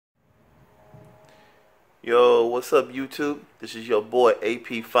Yo, what's up, YouTube? This is your boy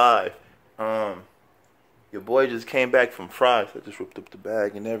AP5. Um, your boy just came back from Fry's. I just ripped up the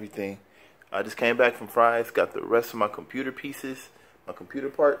bag and everything. I just came back from Fry's, got the rest of my computer pieces, my computer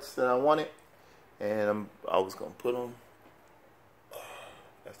parts that I wanted, and I was gonna put them.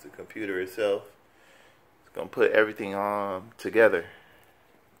 That's the computer itself. It's gonna put everything on together.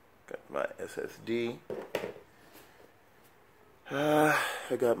 Got my SSD. I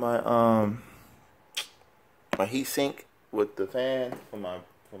got my heat sink with the fan for my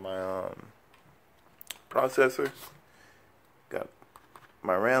processor. Got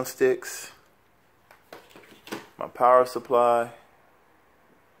my RAM sticks, my power supply,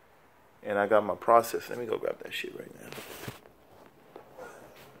 and I got my processor. Let me go grab that shit right now.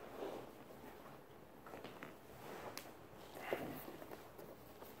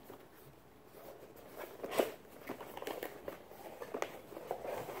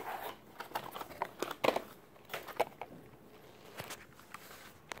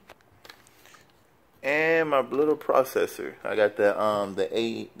 And my little processor. I got the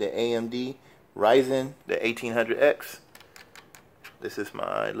AMD Ryzen, the 1800X. This is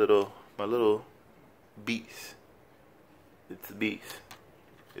my little beast. It's a beast.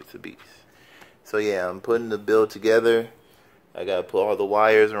 It's a beast. So yeah, I'm putting the build together. I gotta put all the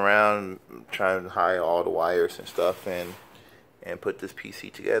wires around, trying to hide all the wires and stuff, and put this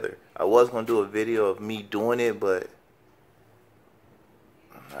PC together. I was gonna do a video of me doing it, but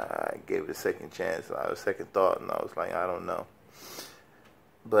I gave it a second chance. I had a second thought, and I was like, I don't know.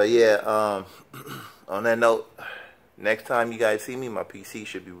 But yeah, on that note, next time you guys see me, my PC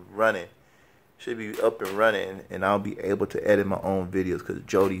should be running, should be up and running, and I'll be able to edit my own videos because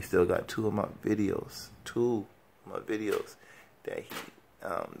Jody still got two of my videos that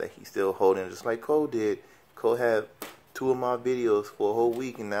he's still holding, just like Cole did. Cole had two of my videos for a whole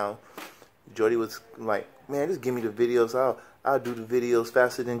week, and now Jody was like, man, just give me the videos. I'll do the videos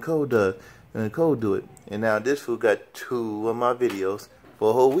faster than Cole does, and Cole do it. And now this fool got two of my videos for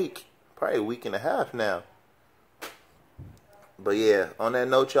a whole week, probably a week and a half now. But yeah, on that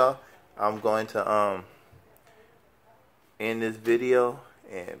note, y'all, I'm going to end this video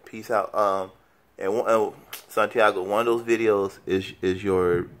and peace out. Santiago, one of those videos is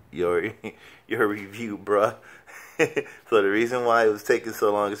your your review, bruh. So the reason why it was taking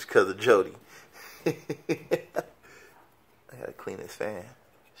so long is because of Jody. I gotta clean this fan.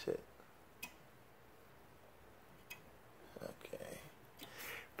 Shit. Okay.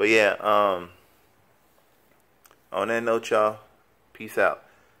 But yeah, on that note, y'all, peace out.